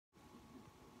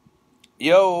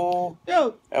Yo!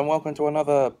 Yo! And welcome to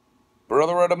another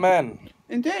Brotherhood of Men.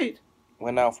 Indeed.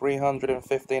 We're now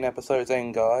 315 episodes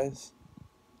in, guys,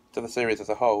 to the series as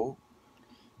a whole.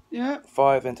 Yeah.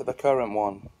 5 into the current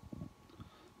one.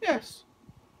 Yes.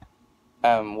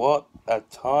 And what a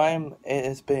time it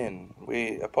has been.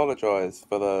 We apologise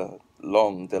for the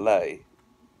long delay.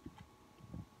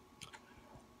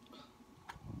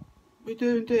 We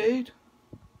do indeed.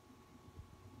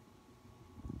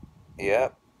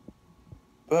 Yep.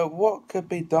 But what could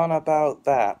be done about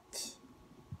that?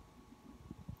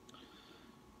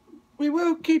 We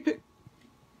will keep it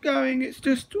going. It's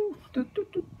just...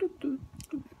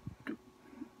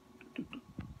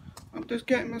 I'm just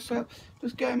getting my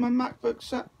MacBook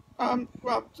set.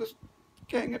 Just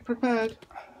getting it prepared.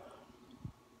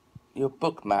 Your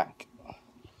book Mac.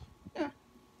 Yeah.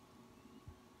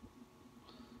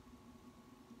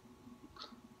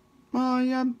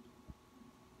 My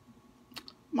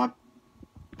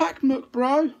MacBook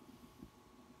Bro.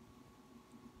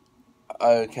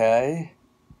 Okay.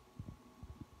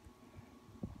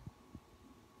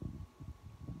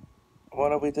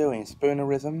 What are we doing?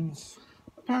 Spoonerisms?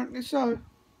 Apparently so.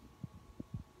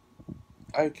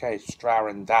 Okay,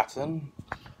 Straran Datton.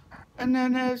 And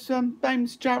then there's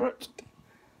Bames Jarrett.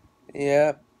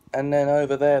 Yeah, and then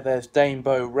over there's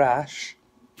Damebeau Rash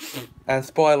and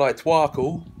Spylight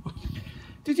Twarkle.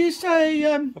 Did you say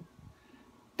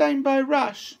Damebeau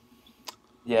Rash?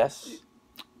 Yes.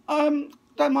 Don't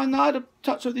mind that. I had a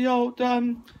touch of the old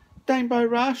Damebeau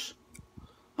Rash.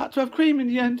 Had to have cream in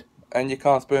the end. And you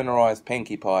can't spoonerise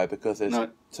Pinkie Pie because there's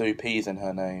No. 2 P's in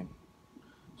her name.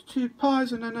 There's 2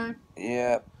 pies in her name.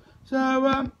 Yeah.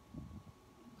 So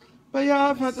but yeah,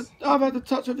 I've had the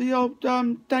touch of the old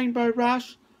Damebeau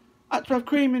Rash. Had to have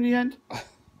cream in the end.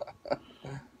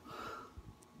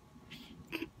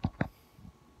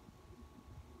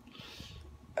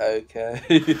 Okay.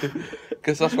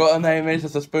 Because that's what her name is,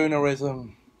 it's a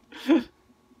spoonerism.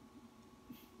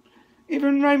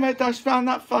 Even Rainbow Dash found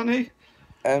that funny.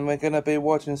 And we're going to be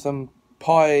watching some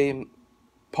Pie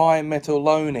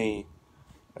Metaloni.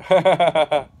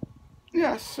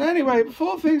 Yes, anyway,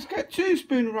 before things get too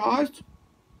spoonerised,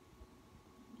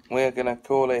 We're going to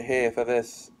call it here for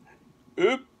this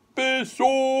episode.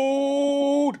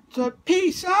 so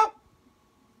peace out.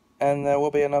 And there will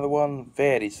be another one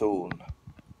very soon.